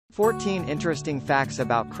14 interesting facts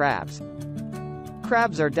about crabs.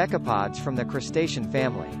 Crabs are decapods from the crustacean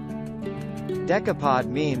family. Decapod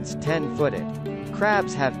means 10-footed.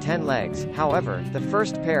 Crabs have 10 legs, however, the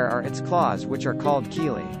first pair are its claws, which are called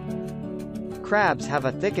chelae. Crabs have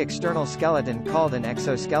a thick external skeleton called an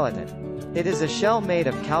exoskeleton. It is a shell made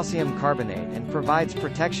of calcium carbonate and provides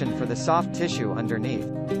protection for the soft tissue underneath.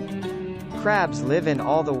 Crabs live in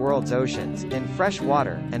all the world's oceans, in fresh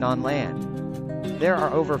water, and on land. There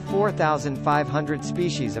are over 4,500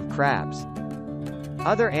 species of crabs.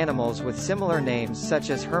 Other animals with similar names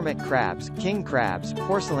such as hermit crabs, king crabs,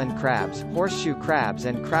 porcelain crabs, horseshoe crabs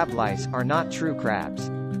and crab lice are not true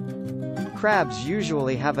crabs. Crabs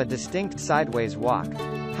usually have a distinct sideways walk.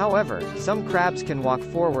 However, some crabs can walk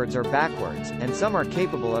forwards or backwards, and some are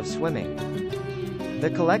capable of swimming.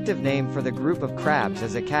 The collective name for the group of crabs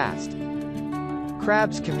is a caste.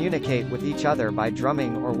 Crabs communicate with each other by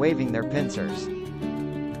drumming or waving their pincers.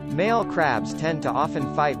 Male crabs tend to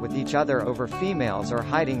often fight with each other over females or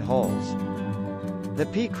hiding holes. The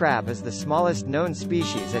pea crab is the smallest known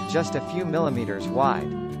species at just a few millimeters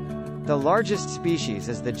wide. The largest species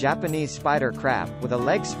is the Japanese spider crab, with a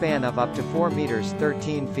leg span of up to 4 meters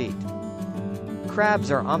 13 feet.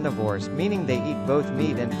 Crabs are omnivores, meaning they eat both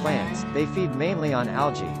meat and plants. They feed mainly on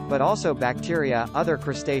algae, but also bacteria, other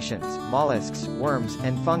crustaceans, mollusks, worms,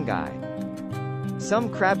 and fungi. Some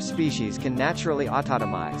crab species can naturally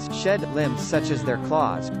autotomize, shed limbs such as their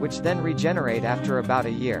claws, which then regenerate after about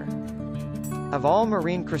a year. Of all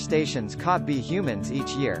marine crustaceans caught by humans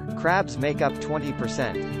each year, crabs make up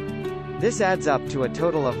 20%. This adds up to a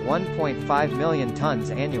total of 1.5 million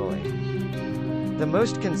tons annually. The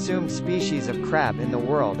most consumed species of crab in the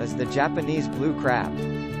world is the Japanese blue crab.